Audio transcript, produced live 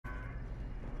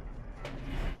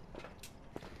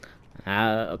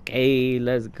Okay,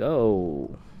 let's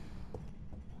go.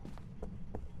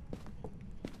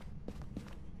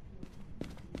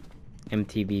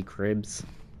 MTV Cribs.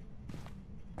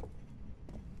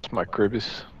 It's my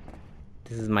cribis.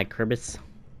 This is my Cribis.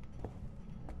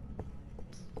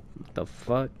 What the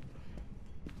fuck?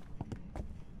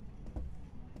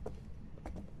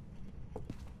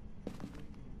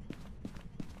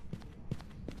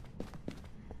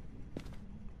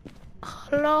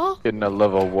 Hello? Getting a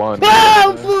level 1.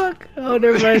 Ah, fuck! Oh,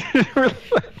 never mind.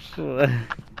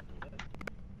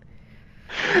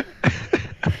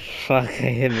 Fuck, I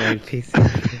hit my PC.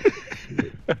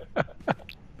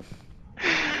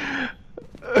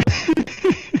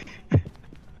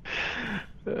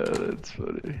 That's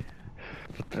funny.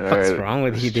 What's wrong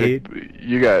with you, dude?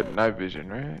 You got night vision,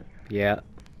 right? Yeah.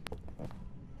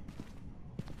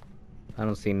 I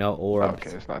don't see no orbs.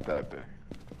 Okay, it's not that big.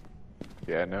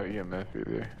 Yeah, no EMF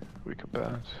either. We could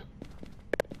bounce.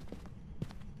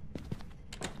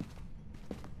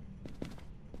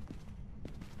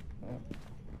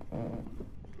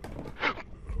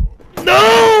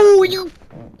 No, you.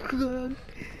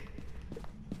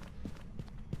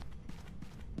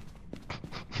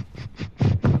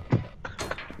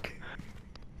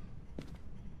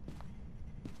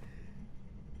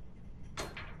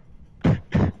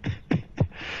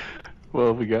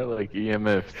 Well, we got like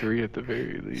EMF 3 at the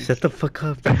very least. Shut the fuck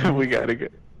up. We gotta go.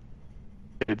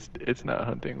 It's not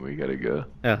hunting. We gotta go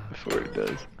before it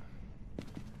does.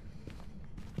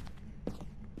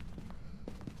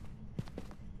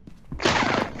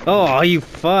 Oh, you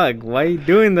fuck. Why are you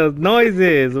doing those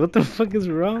noises? What the fuck is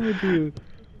wrong with you?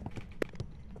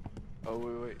 Oh,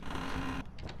 wait.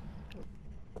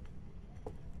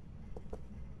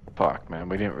 Fuck, man.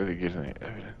 We didn't really get any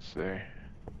evidence there.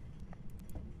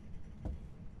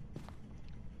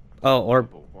 Oh, orb.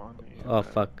 Oh,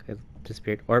 fuck. It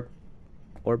disappeared. Orb.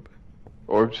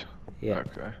 Orbs? Yeah.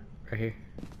 Okay. Right here.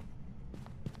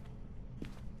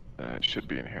 It should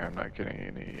be in here. I'm not getting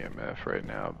any EMF right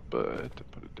now, but to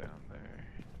put it down there.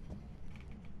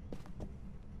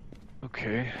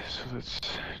 Okay, so let's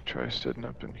try setting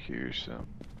up in here some.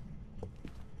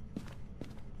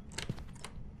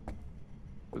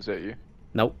 Was that you?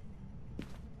 Nope.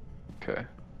 Okay.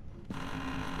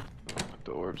 Put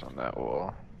the orbs on that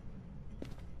wall.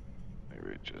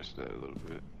 Maybe adjust that a little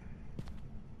bit.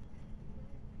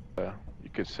 You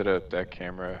could set up that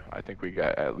camera. I think we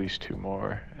got at least 2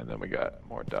 more, and then we got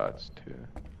more dots too.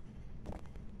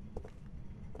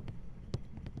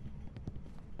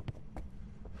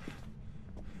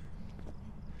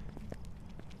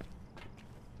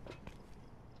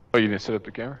 Oh, you didn't set up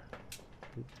the camera?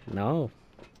 No.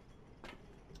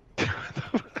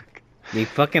 You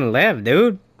fucking left,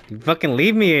 dude. You fucking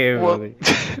leave me here. Well,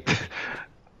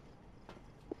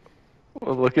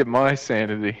 well, look at my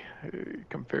sanity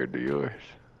compared to yours.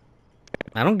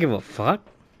 I don't give a fuck.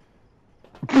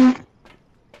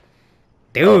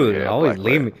 Dude, Oh, yeah, always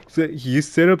leave me. So you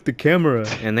set up the camera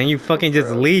and then you fucking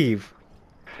just leave.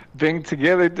 Being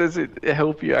together doesn't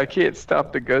help you. I can't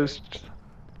stop the ghost.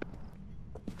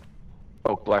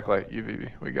 Oh, blacklight UVB.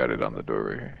 We got it on the door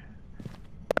right here.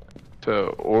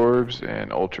 So orbs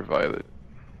and ultraviolet.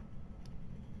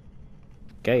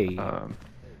 Okay.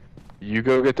 You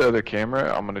go get the other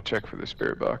camera. I'm gonna check for the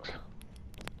spirit box.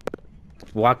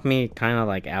 Walk me kind of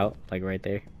like out, like right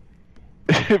there.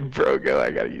 Bro, go!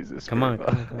 I gotta use this. Come on.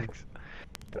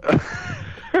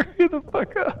 Hurry the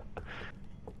fuck up.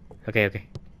 Okay.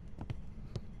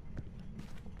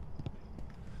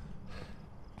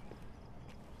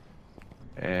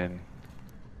 And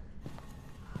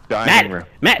dining room.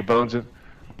 Matt. The bones in.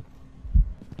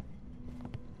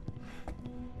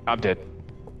 I'm dead.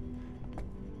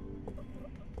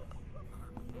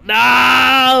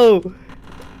 No!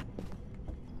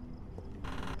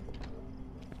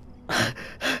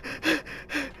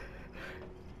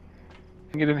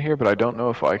 Get in here, but I don't know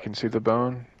if I can see the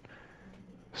bone.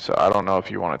 So I don't know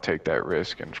if you want to take that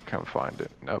risk and come find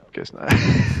it. Nope, guess not.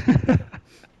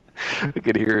 I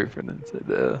could hear it from inside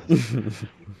the house.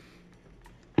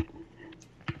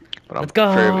 But I'm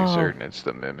fairly certain it's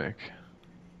the mimic.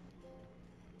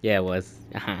 Yeah, it was.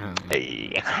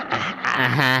 Hey.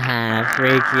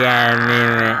 Freaky ass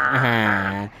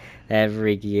mimic. That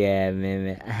freaky ass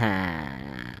mimic.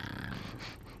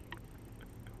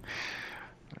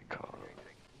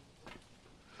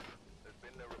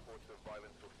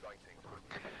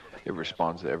 It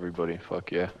responds to everybody.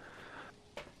 Fuck yeah.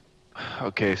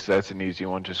 Okay, so that's an easy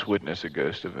one. Just witness a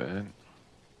ghost event.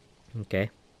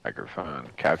 Okay. Microphone,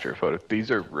 capture a photo.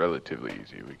 These are relatively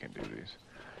easy. We can do these.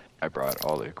 I brought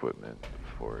all the equipment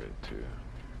for it too.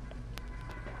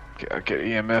 Okay, I'll get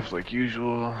EMF like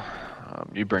usual.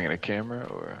 You bringing a camera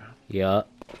or? Yeah.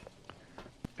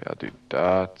 Yeah, I'll do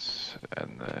dots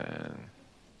and then.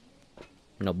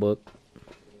 Notebook.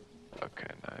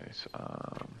 Okay, nice.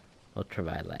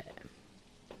 Ultraviolet.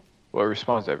 Well, it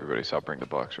responds to everybody, so I'll bring the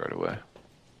box right away.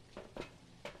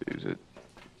 Use it.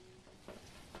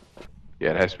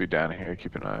 Yeah, it has to be down here.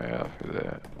 Keep an eye out for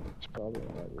that. It's probably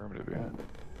in that room to be in.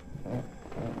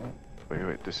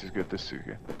 Wait, this is good. This is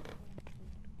good.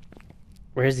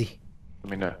 Where is he?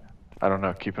 Let me know. I don't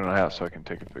know. Keep an eye out so I can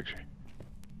take a picture.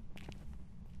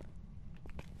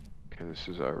 Okay, this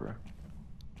is our room.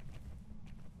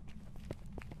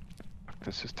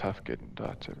 This is tough getting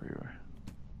dots everywhere.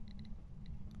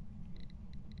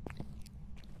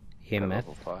 EMF?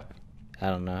 Level 5. I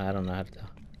don't know how to tell.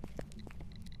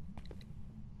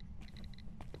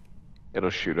 It'll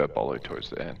shoot up all the way towards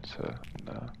the end, so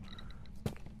no.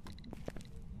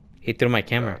 He threw my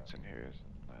camera. Dots in here is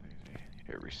not easy.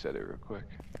 Here, reset it real quick.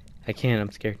 I can't, I'm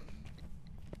scared.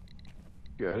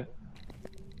 Got it?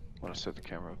 Want to set the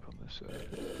camera up on this side?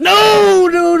 No!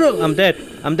 No! I'm dead.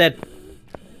 I'm dead.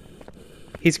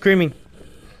 He's screaming.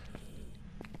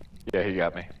 Yeah, he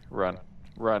got me. Run.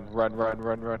 Run.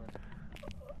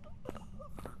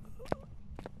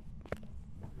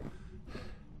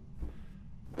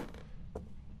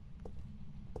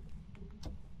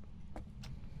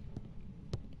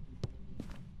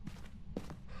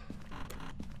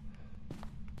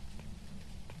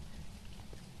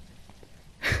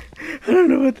 I don't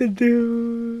know what to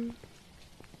do.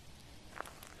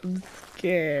 I'm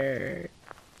scared.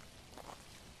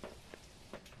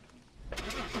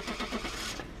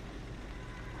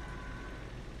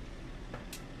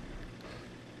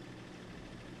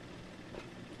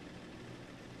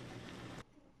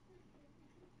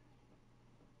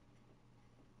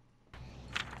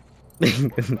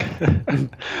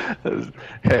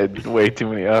 Had way too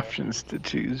many options to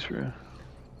choose from.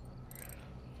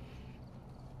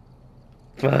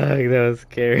 Fuck, that was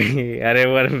scary. I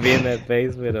didn't want to be in that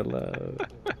basement alone.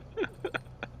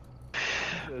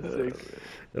 That's sick.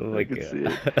 Oh my I can god. see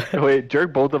it. Wait,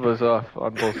 jerk both of us off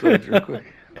on both sides real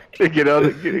quick. Get out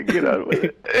of it. Get out with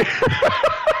it.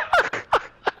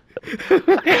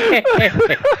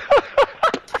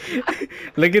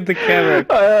 Look at the camera.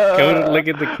 Go look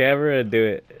at the camera and do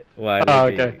it. Why? Oh,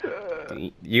 okay.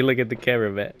 You look at the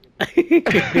camera, man.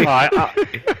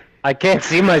 I can't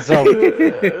see myself.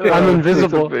 I'm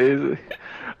invisible. It's amazing.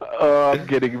 Oh, I'm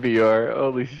getting VR.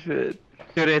 Holy shit.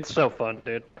 Dude, it's so fun,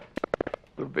 dude.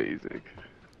 Amazing.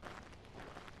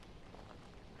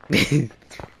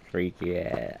 Freaky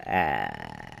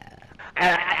ass.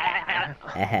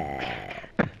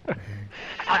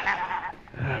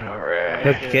 Alright.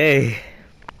 Okay.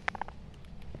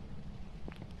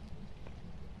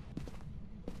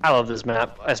 I love this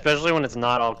map, especially when it's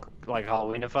not all like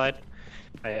Halloweenified.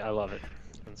 I love it.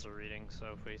 Pencil reading,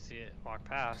 so if we see it walk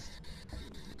past.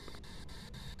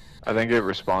 I think it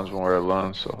responds when we're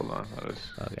alone, so hold on. I'll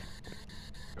just Okay.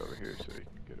 go over here so you can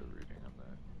get a reading on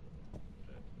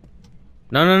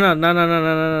that.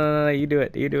 No. You do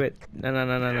it.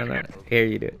 No. Here,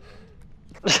 you do it.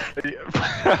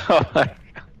 Oh my God.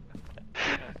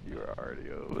 You were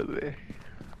already over there.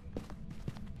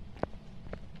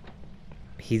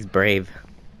 He's brave.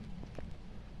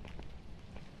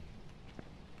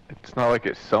 It's not like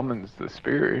it summons the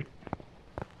spirit.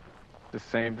 The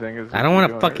same thing as. I don't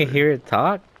want to fucking hear it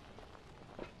talk.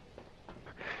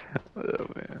 Oh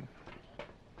man.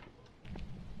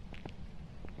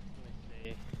 Let me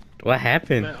see. What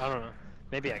happened? I don't know.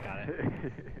 Maybe I got it.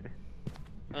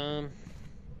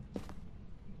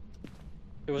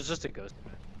 It was just a ghost.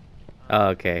 Oh,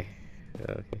 okay.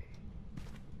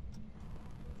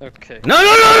 Okay. No!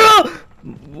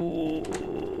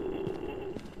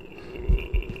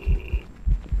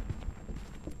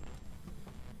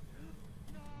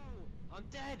 I'm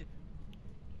dead.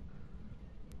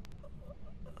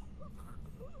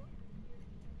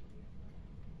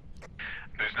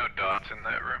 There's no dots in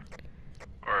that room.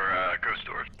 Or ghost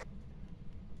doors.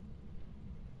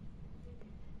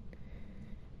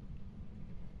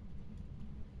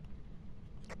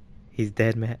 He's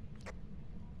dead, Matt.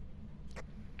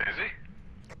 Is he?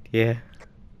 Yeah.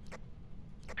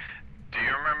 Do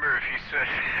you remember if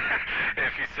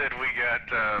he said we got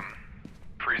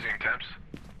freezing temps?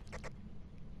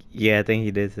 Yeah, I think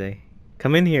he did say.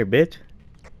 Come in here, bitch.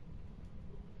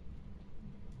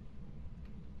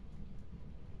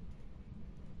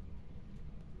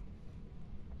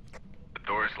 The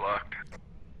door's locked.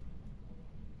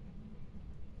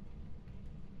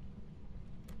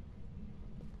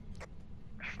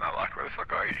 It's not locked. Where the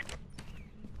fuck are you?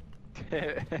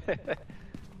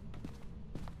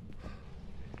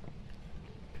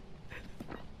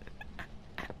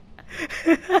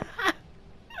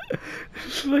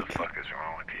 What the fuck is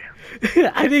wrong with you?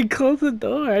 I didn't close the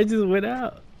door. I just went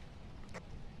out.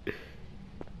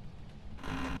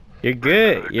 You're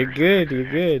good. You're good. You're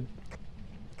good.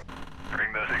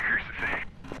 Bring those crucifix.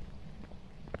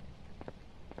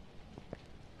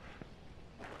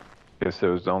 Guess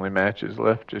those the only matches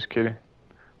left. Just kidding.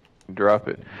 Drop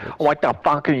it. What the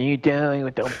fuck are you doing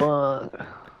with the bug?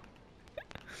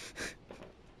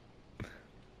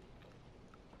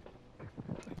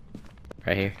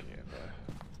 Right here.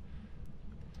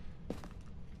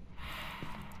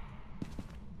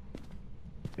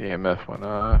 The EMF went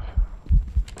off.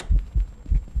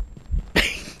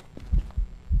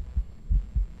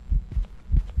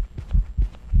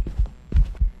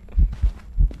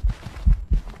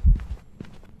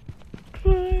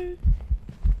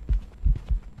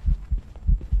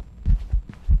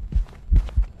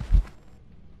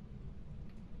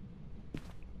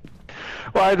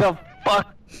 Why the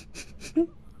fuck?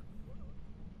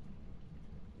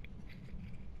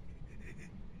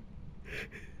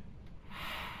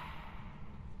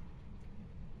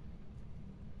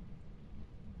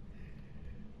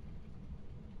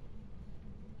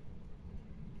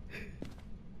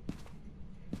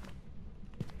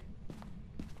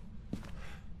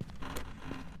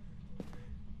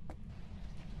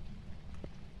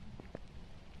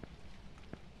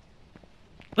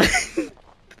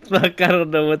 Fuck, I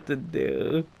don't know what to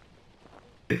do.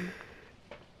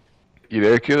 You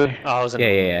there, killer? Oh, I was in Yeah,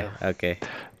 the yeah, window. yeah. Okay.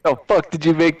 The fuck did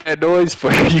you make that noise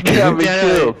for? You got me Yeah,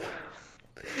 killed.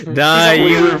 Nah,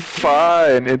 We you. were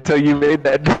fine until you made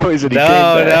that noise and he No,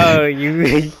 came back. no,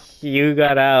 you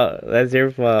got out. That's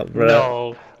your fault, bro.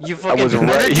 No, you fucking. was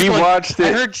right. heard He you, like, watched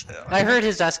it. I heard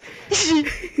his ass.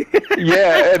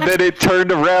 Yeah, and then it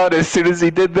turned around as soon as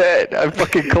he did that. I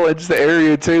fucking cleansed the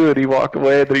area too, and he walked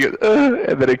away, and then he goes,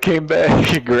 and then it came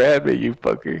back and grabbed me, you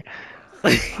fucker.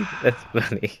 That's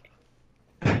funny.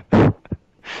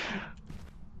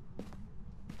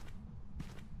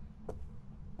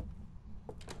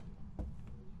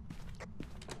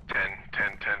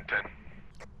 10.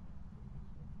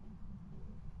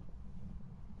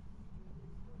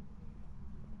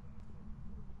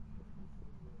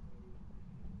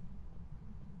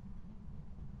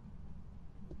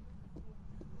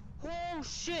 Oh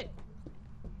shit!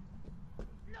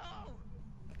 No!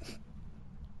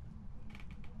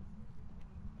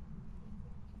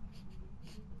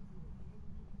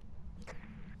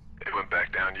 It went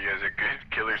back down. You guys are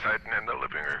good. Killer's hiding in the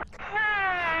living room.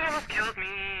 It almost killed me.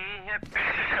 Yep.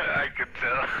 I could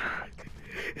tell.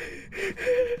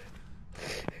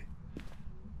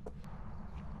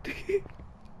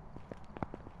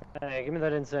 Hey, give me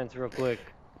that incense real quick.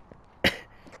 We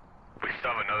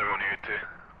still have another one here too.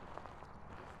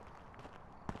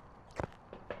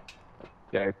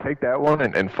 Yeah, take that one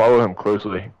and follow him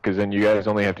closely, because then you guys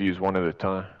only have to use one at a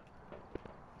time.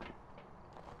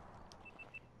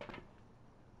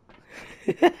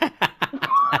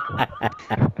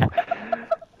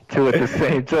 Two at the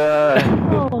same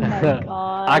time. Oh my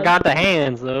god. I got the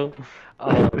hands though.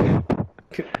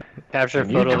 Capture Can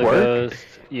you photo of the twerk? ghost.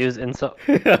 Use insult.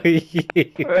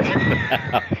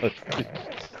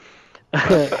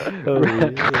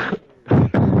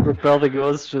 Repel the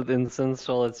ghost with incense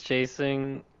while it's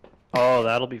chasing. Oh,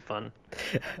 that'll be fun.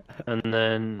 And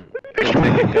then pick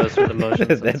the ghost with a motion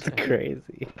That's sensor.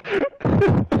 crazy.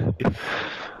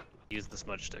 Use the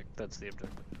smudge stick. That's the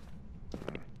objective.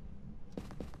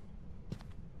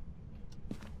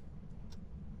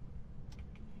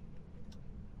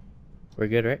 We're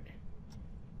good, right?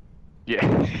 Yeah.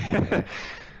 I'm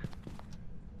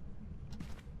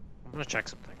gonna check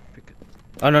something. Be good.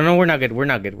 Oh no, no, we're not good. We're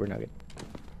not good. We're not good.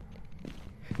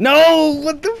 No!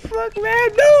 What the fuck, man?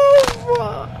 No!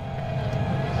 Fuck.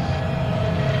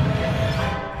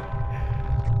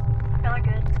 Y'all are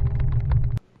good.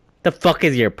 The fuck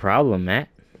is your problem, Matt?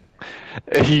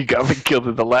 You got me killed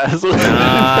in the last one.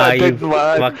 Ah, I you didn't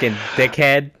lie. fucking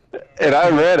dickhead. And I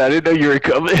ran. I didn't know you were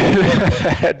coming.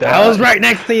 I was right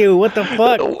next to you. What the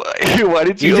fuck? Why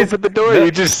did you, You just- open the door?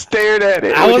 You just stared at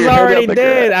it. I with was your head already out the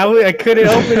dead. ground. I couldn't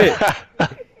open it.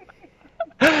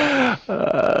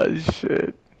 Ah,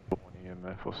 shit.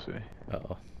 EMF, we'll see.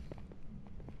 Uh-oh.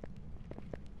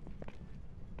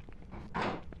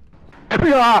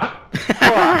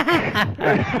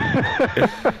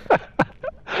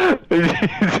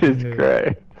 Jesus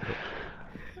Christ.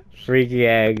 Freaky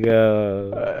ass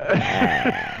go.